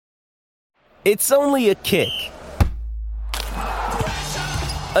It's only a kick,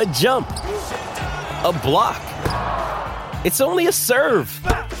 a jump, a block. It's only a serve.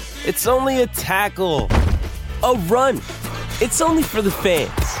 It's only a tackle, a run. It's only for the fans.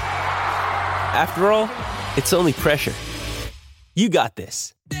 After all, it's only pressure. You got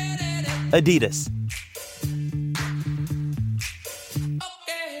this. Adidas.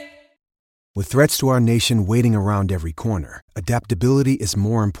 With threats to our nation waiting around every corner, adaptability is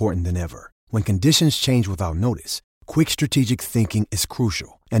more important than ever. When conditions change without notice, quick strategic thinking is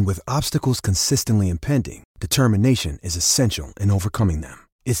crucial. And with obstacles consistently impending, determination is essential in overcoming them.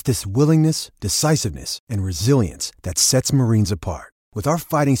 It's this willingness, decisiveness, and resilience that sets Marines apart. With our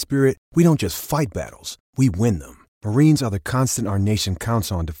fighting spirit, we don't just fight battles, we win them. Marines are the constant our nation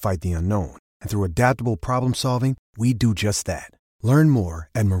counts on to fight the unknown. And through adaptable problem solving, we do just that. Learn more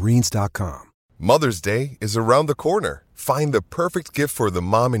at marines.com. Mother's Day is around the corner. Find the perfect gift for the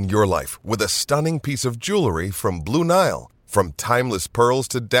mom in your life with a stunning piece of jewelry from Blue Nile. From timeless pearls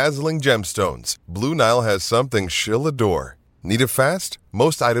to dazzling gemstones, Blue Nile has something she'll adore. Need it fast?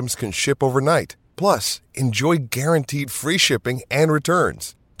 Most items can ship overnight. Plus, enjoy guaranteed free shipping and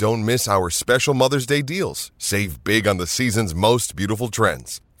returns. Don't miss our special Mother's Day deals. Save big on the season's most beautiful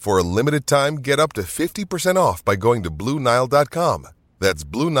trends. For a limited time, get up to 50% off by going to BlueNile.com. That's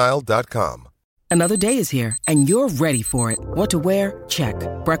BlueNile.com. Another day is here, and you're ready for it. What to wear? Check.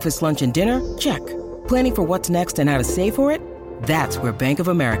 Breakfast, lunch, and dinner? Check. Planning for what's next and how to save for it? That's where Bank of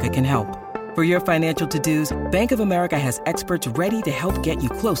America can help. For your financial to-dos, Bank of America has experts ready to help get you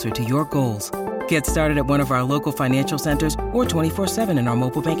closer to your goals. Get started at one of our local financial centers or 24/7 in our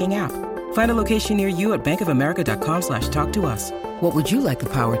mobile banking app. Find a location near you at bankofamerica.com/talktous. What would you like the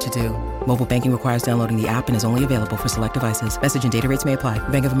power to do? Mobile banking requires downloading the app and is only available for select devices. Message and data rates may apply.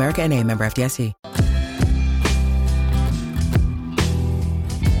 Bank of America N.A., member FDIC.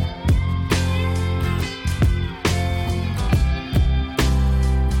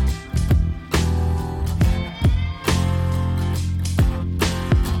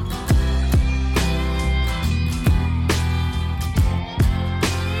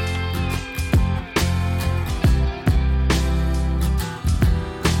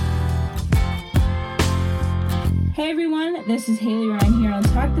 This is Haley Ryan here on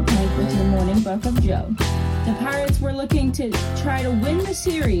Talk the Pike with your Morning Buc of Joe. The Pirates were looking to try to win the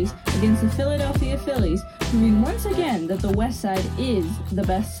series against the Philadelphia Phillies, proving once again that the West Side is the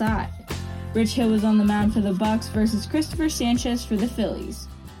best side. Rich Hill was on the mound for the Bucks versus Christopher Sanchez for the Phillies.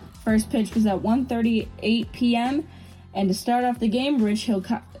 First pitch was at 1:38 p.m., and to start off the game, Rich Hill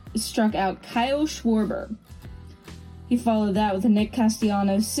struck out Kyle Schwarber. He followed that with a Nick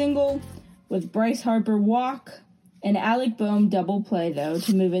Castellanos single, with Bryce Harper walk, an Alec Boehm double play, though,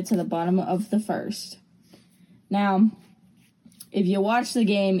 to move it to the bottom of the first. Now, if you watch the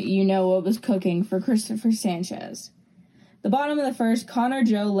game, you know what was cooking for Christopher Sanchez. The bottom of the first, Connor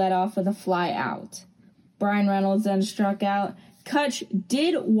Joe led off with a fly out. Brian Reynolds then struck out. Kutch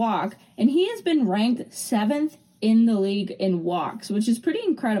did walk, and he has been ranked 7th in the league in walks, which is pretty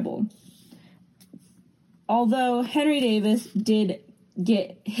incredible. Although Henry Davis did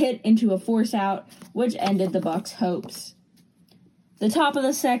get hit into a force out, which ended the Bucks' hopes. The top of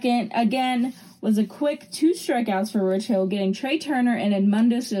the second, again, was a quick 2 strikeouts for Rich Hill, getting Trey Turner and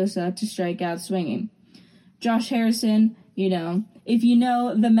Edmundo Sosa to strike out swinging. Josh Harrison, if you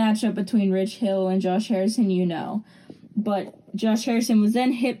know the matchup between Rich Hill and Josh Harrison, you know. But Josh Harrison was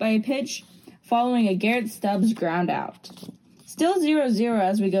then hit by a pitch following a Garrett Stubbs ground out. Still 0-0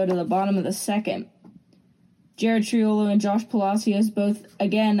 as we go to the bottom of the second. Jared Triolo and Josh Palacios both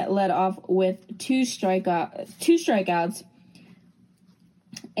again led off with 2 strikeouts,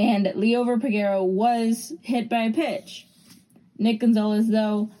 and Liover Peguero was hit by a pitch. Nick Gonzalez,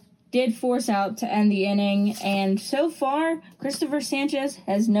 though, did force out to end the inning, and so far, Christopher Sanchez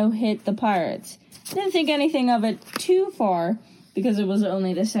has no-hit the Pirates. Didn't think anything of it too far because it was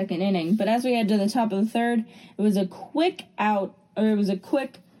only the second inning, but as we head to the top of the third, it was a quick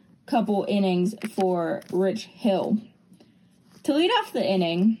couple innings for Rich Hill. To lead off the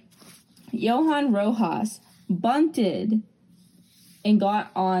inning, Johan Rojas bunted and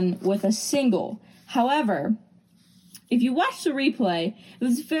got on with a single. However, if you watch the replay, it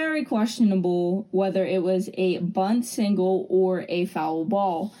was very questionable whether it was a bunt single or a foul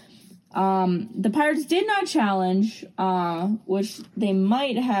ball. The Pirates did not challenge, which they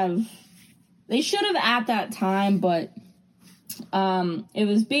should have at that time, but it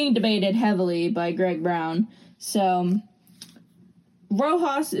was being debated heavily by Greg Brown. So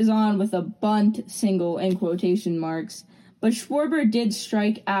Rojas is on with a bunt single in quotation marks, but Schwarber did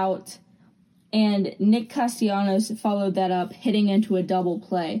strike out and Nick Castellanos followed that up, hitting into a double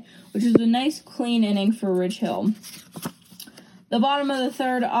play, which was a nice clean inning for Rich Hill. The bottom of the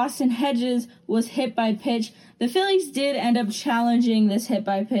third, Austin Hedges was hit by pitch. The Phillies did end up challenging this hit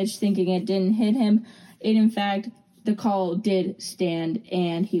by pitch, thinking it didn't hit him. In fact, the call did stand,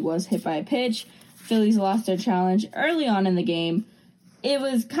 and he was hit by a pitch. Phillies lost their challenge early on in the game. It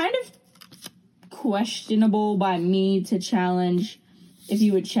was kind of questionable by me to challenge, if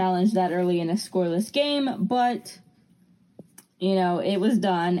you would challenge that early in a scoreless game, but, it was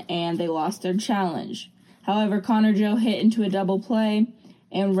done, and they lost their challenge. However, Connor Joe hit into a double play,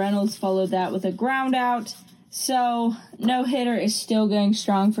 and Reynolds followed that with a ground out, so no-hitter is still going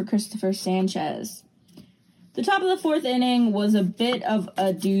strong for Christopher Sanchez. The top of the fourth inning was a bit of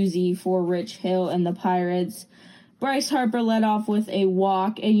a doozy for Rich Hill and the Pirates. Bryce Harper led off with a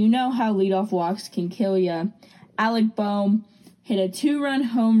walk, and you know how leadoff walks can kill you. Alec Boehm hit a 2-run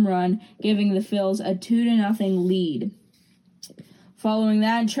home run, giving the Phils a 2-0 lead. Following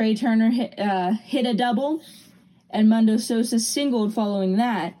that, Trey Turner hit a double, and Edmundo Sosa singled following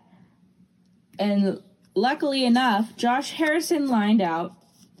that. And luckily enough, Josh Harrison lined out,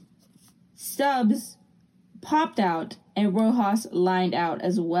 Stubbs popped out, and Rojas lined out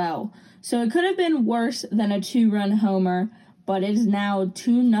as well. So it could have been worse than a 2-run homer, but it is now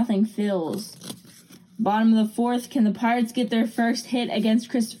 2-0 Phils. Bottom of the fourth, can the Pirates get their first hit against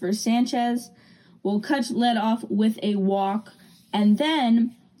Christopher Sanchez? Well, Kutch led off with a walk, and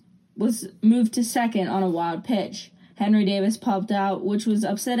then was moved to second on a wild pitch. Henry Davis popped out, which was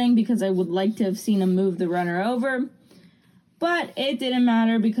upsetting because I would like to have seen him move the runner over. But it didn't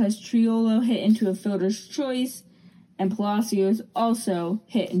matter because Triolo hit into a fielder's choice, and Palacios also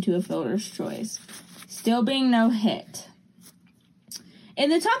hit into a fielder's choice, still being no hit. In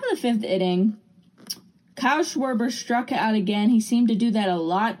the top of the fifth inning, Kyle Schwarber struck out again. He seemed to do that a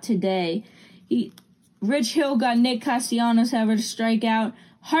lot today. Rich Hill got Nick Castellanos, however, to strike out.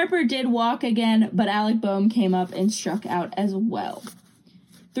 Harper did walk again, but Alec Boehm came up and struck out as well.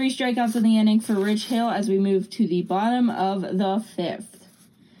 3 strikeouts in the inning for Rich Hill as we move to the bottom of the fifth.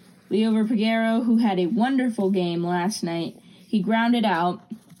 Leo Verpagero, who had a wonderful game last night, he grounded out,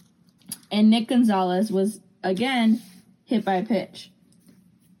 and Nick Gonzalez was, again, hit by a pitch.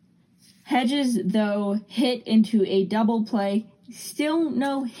 Hedges, though, hit into a double play. Still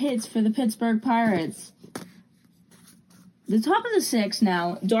no hits for the Pittsburgh Pirates. The top of the sixth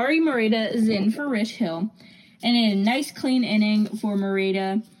now, Dari Moreta is in for Rich Hill. And in a nice clean inning for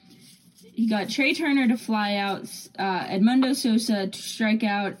Moreta, he got Trey Turner to fly out, Edmundo Sosa to strike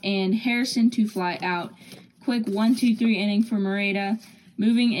out, and Harrison to fly out. Quick 1-2-3 inning for Moreta,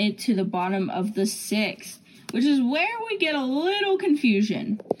 moving it to the bottom of the sixth, which is where we get a little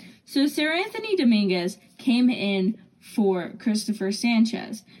confusion. So Sir Anthony Dominguez came in for Christopher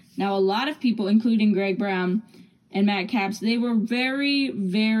Sanchez. Now, a lot of people, including Greg Brown and Matt Capps, they were very,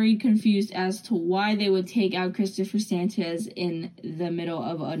 very confused as to why they would take out Christopher Sanchez in the middle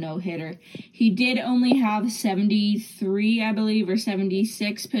of a no-hitter. He did only have 73, I believe, or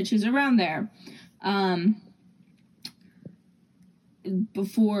 76 pitches around there.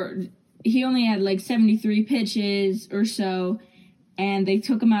 Before, he only had like 73 pitches or so, and they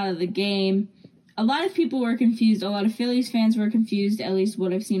took him out of the game. A lot of people were confused. A lot of Phillies fans were confused, at least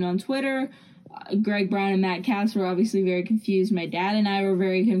what I've seen on Twitter. Greg Brown and Matt Capps were obviously very confused. My dad and I were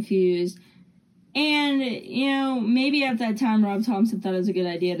very confused. And, maybe at that time Rob Thompson thought it was a good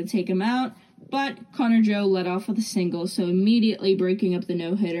idea to take him out. But Connor Joe led off with a single, so immediately breaking up the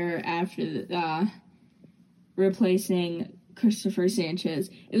no-hitter after replacing Christopher Sanchez.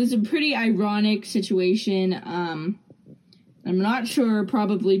 It was a pretty ironic situation. I'm not sure,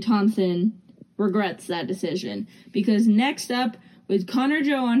 probably Thompson regrets that decision. Because next up, with Connor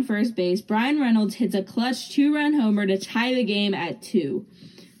Joe on first base, Brian Reynolds hits a clutch 2-run homer to tie the game at 2.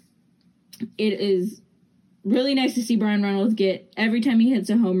 It is really nice to see Brian Reynolds get, every time he hits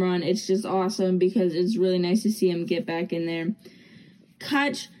a home run, it's just awesome because it's really nice to see him get back in there.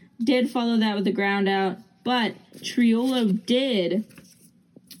 Kutch did follow that with a ground out, but Triolo did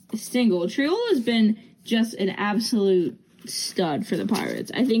single. Triolo has been just an absolute stud for the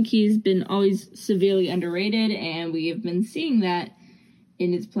Pirates. I think he's been always severely underrated, and we have been seeing that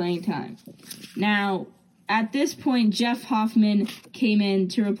in his playing time. Now, at this point, Jeff Hoffman came in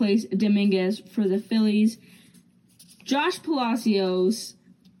to replace Dominguez for the Phillies. Josh Palacios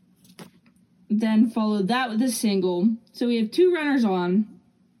then followed that with a single. So we have 2 runners on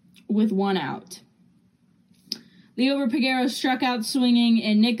with 1 out. Leo Verpagero struck out swinging,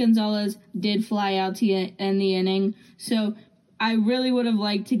 and Nick Gonzalez did fly out to end the inning. So I really would have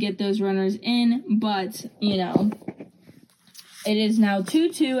liked to get those runners in, but, It is now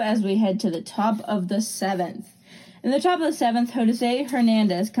 2-2 as we head to the top of the 7th. In the top of the 7th, Jose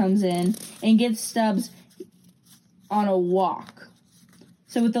Hernandez comes in and gets Stubbs on a walk.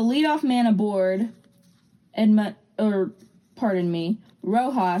 So with the leadoff man aboard,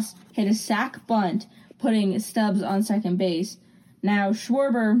 Rojas hit a sac bunt, putting Stubbs on second base. Now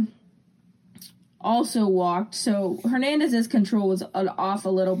Schwarber also walked, so Hernandez's control was off a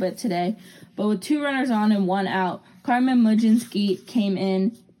little bit today. But with 2 runners on and 1 out, Carmen Mlodzinski came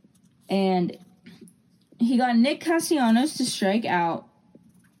in and he got Nick Castellanos to strike out,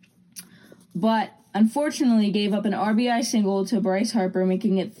 but unfortunately gave up an RBI single to Bryce Harper,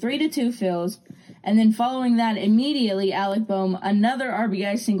 making it 3-2 Phils. And then following that, immediately, Alec Bohm, another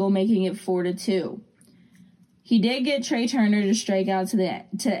RBI single, making it 4-2. He did get Trey Turner to strike out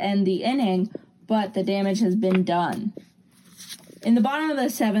to end the inning, but the damage has been done. In the bottom of the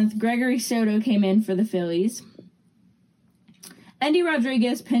 7th, Gregory Soto came in for the Phillies. Andy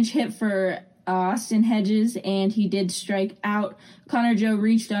Rodriguez pinch hit for Austin Hedges, and he did strike out. Connor Joe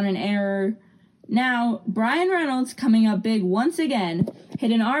reached on an error. Now, Brian Reynolds, coming up big once again,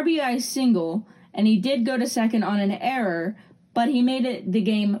 hit an RBI single, and he did go to second on an error, but he made it the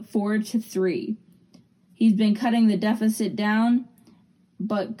game 4-3. He's been cutting the deficit down,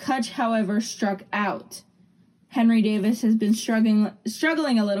 but Kutch, however, struck out. Henry Davis has been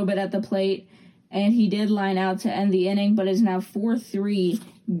struggling a little bit at the plate, and he did line out to end the inning, but is now 4-3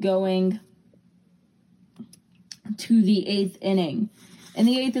 going to the 8th inning. In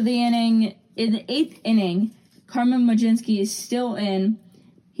the 8th inning, Carmen Mlodzinski is still in.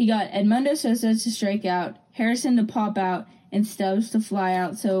 He got Edmundo Sosa to strike out, Harrison to pop out, and Stubbs to fly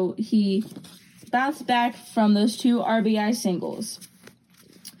out, so he bounced back from those 2 RBI singles.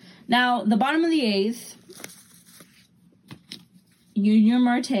 Now, the bottom of the 8th, Junior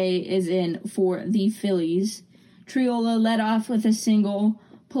Marte is in for the Phillies. Triola led off with a single.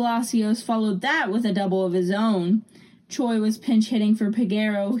 Palacios followed that with a double of his own. Choi was pinch hitting for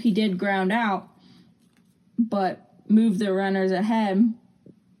Peguero. He did ground out, but moved the runners ahead.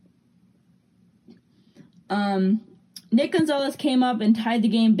 Nick Gonzalez came up and tied the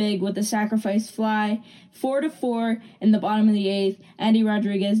game big with a sacrifice fly. 4-4 in the bottom of the 8th. Andy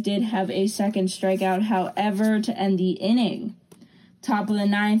Rodriguez did have a second strikeout, however, to end the inning. Top of the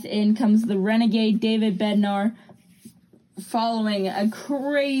 9th, in comes the renegade David Bednar, following a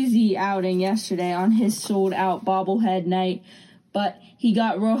crazy outing yesterday on his sold-out bobblehead night. But he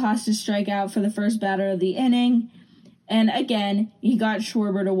got Rojas to strike out for the first batter of the inning. And again, he got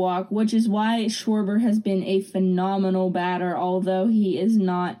Schwarber to walk, which is why Schwarber has been a phenomenal batter, although he is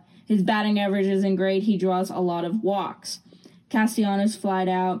not, his batting average isn't great. He draws a lot of walks. Castellanos flied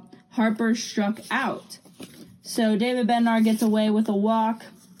out. Harper struck out. So David Bednar gets away with a walk.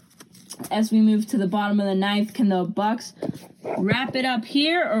 As we move to the bottom of the 9th, can the Bucks wrap it up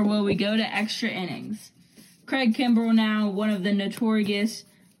here, or will we go to extra innings? Craig Kimbrell, now one of the notorious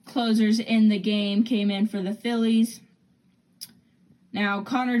closers in the game, came in for the Phillies. Now,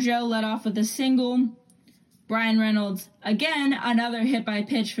 Connor Joe led off with a single. Brian Reynolds, again, another hit by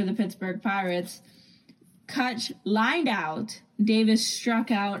pitch for the Pittsburgh Pirates. Kutch lined out, Davis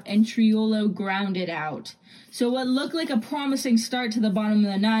struck out, and Triolo grounded out. So what looked like a promising start to the bottom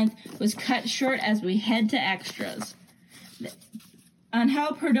of the 9th was cut short as we head to extras.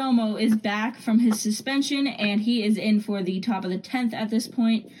 Angel Perdomo is back from his suspension, and he is in for the top of the 10th at this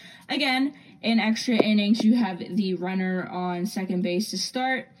point. Again, in extra innings, you have the runner on second base to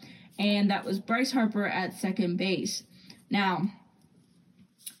start, and that was Bryce Harper at second base. Now,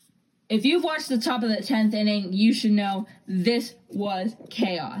 if you've watched the top of the 10th inning, you should know this was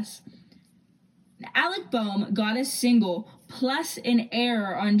chaos. Alec Bohm got a single plus an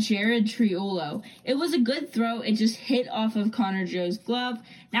error on Jared Triolo. It was a good throw. It just hit off of Connor Joe's glove.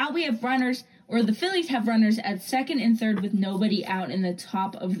 Now we have runners, or the Phillies have runners at second and third with nobody out in the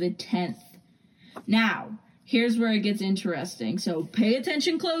top of the 10th. Now, here's where it gets interesting, so pay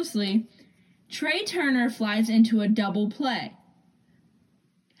attention closely. Trey Turner flies into a double play.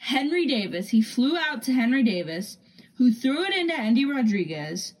 Henry Davis, he flew out to Henry Davis, who threw it into Andy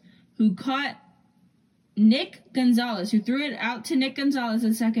Rodriguez, who caught Nick Gonzalez, who threw it out to Nick Gonzalez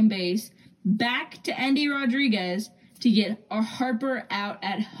at second base, back to Andy Rodriguez to get a Harper out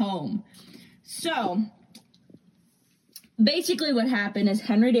at home. So, basically what happened is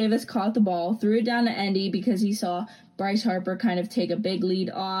Henry Davis caught the ball, threw it down to Andy because he saw Bryce Harper kind of take a big lead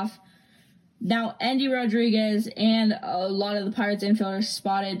off. Now, Andy Rodriguez and a lot of the Pirates infielders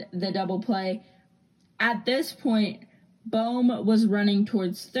spotted the double play. At this point, Bohm was running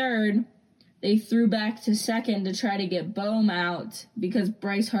towards third. They threw back to second to try to get Bohm out because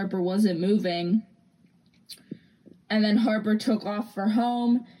Bryce Harper wasn't moving. And then Harper took off for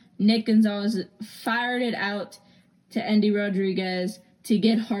home. Nick Gonzalez fired it out to Andy Rodriguez to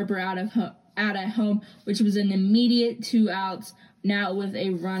get Harper out at home, which was an immediate 2 outs. Now with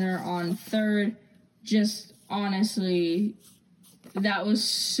a runner on third. Just honestly, that was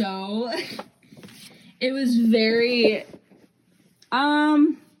so... It was very...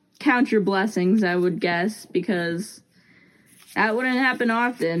 count your blessings, I would guess, because that wouldn't happen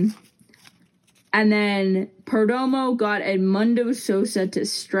often. And then Perdomo got Edmundo Sosa to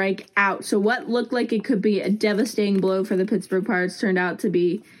strike out. So what looked like it could be a devastating blow for the Pittsburgh Pirates turned out to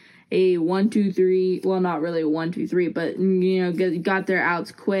be a 1-2-3. Well, not really a 1-2-3, but, got their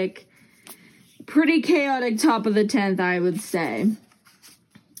outs quick. Pretty chaotic top of the 10th, I would say.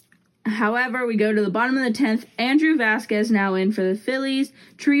 However, we go to the bottom of the 10th. Andrew Vasquez now in for the Phillies.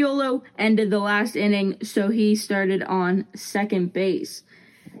 Triolo ended the last inning, so he started on second base.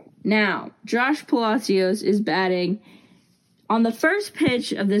 Now, Josh Palacios is batting. On the first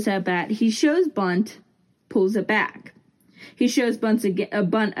pitch of this at-bat, he shows bunt, pulls it back. He shows bunt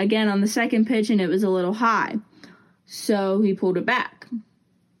again on the second pitch, and it was a little high, so he pulled it back.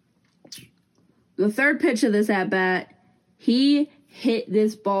 The third pitch of this at-bat, he hit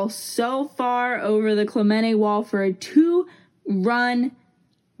this ball so far over the Clemente wall for a 2-run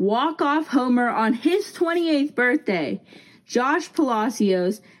walk-off homer on his 28th birthday. Josh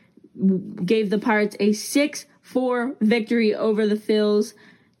Palacios gave the Pirates a 6-4 victory over the Phils,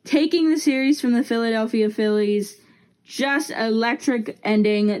 taking the series from the Philadelphia Phillies. Just electric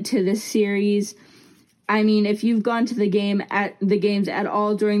ending to the series. I mean, if you've gone to the games at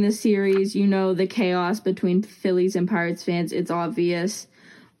all during the series, you know the chaos between Phillies and Pirates fans. It's obvious.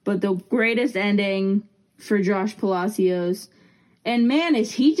 But the greatest ending for Josh Palacios. And man,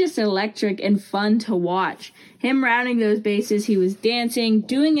 is he just electric and fun to watch. Him rounding those bases, he was dancing,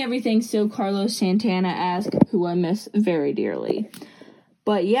 doing everything so Carlos Santana-esque, who I miss very dearly.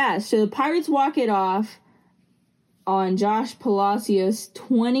 But yeah, so the Pirates walk it off on Josh Palacios'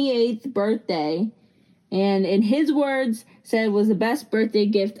 28th birthday. And in his words, said it was the best birthday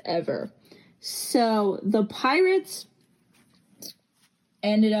gift ever. So the Pirates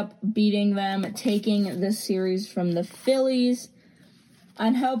ended up beating them, taking the series from the Phillies.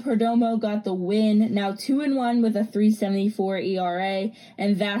 Angel Perdomo got the win, now 2-1 with a 3.74 ERA,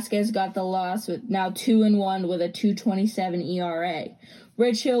 and Vasquez got the loss with now 2-1 with a 2.27 ERA.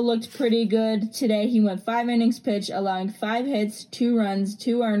 Rich Hill looked pretty good today. He went 5 innings pitched, allowing 5 hits, 2 runs,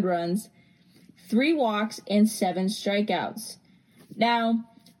 2 earned runs, 3 walks, and 7 strikeouts. Now,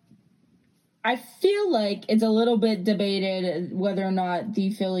 I feel like it's a little bit debated whether or not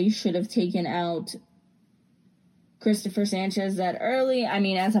the Phillies should have taken out Christopher Sanchez that early. I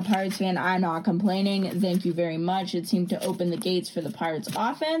mean, as a Pirates fan, I'm not complaining. Thank you very much. It seemed to open the gates for the Pirates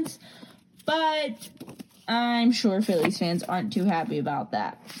offense. But I'm sure Phillies fans aren't too happy about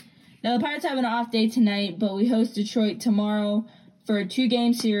that. Now, the Pirates have an off day tonight, but we host Detroit tomorrow for a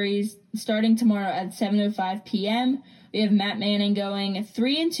 2-game series starting tomorrow at 7:05 p.m. We have Matt Manning going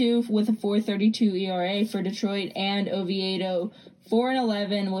 3-2 with a 4.32 ERA for Detroit, and Oviedo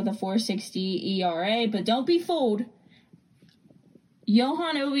 4-11 with a 4.60 ERA. But don't be fooled.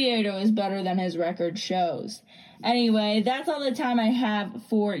 Johan Oviedo is better than his record shows. Anyway, that's all the time I have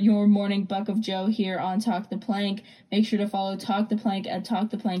for your Morning Buc of Joe here on Talk the Plank. Make sure to follow Talk the Plank at Talk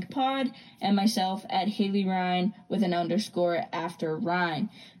the Plank Pod and myself at Haley Ryan with an _ after Ryan.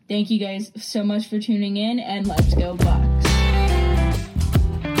 Thank you guys so much for tuning in, and let's go Bucs.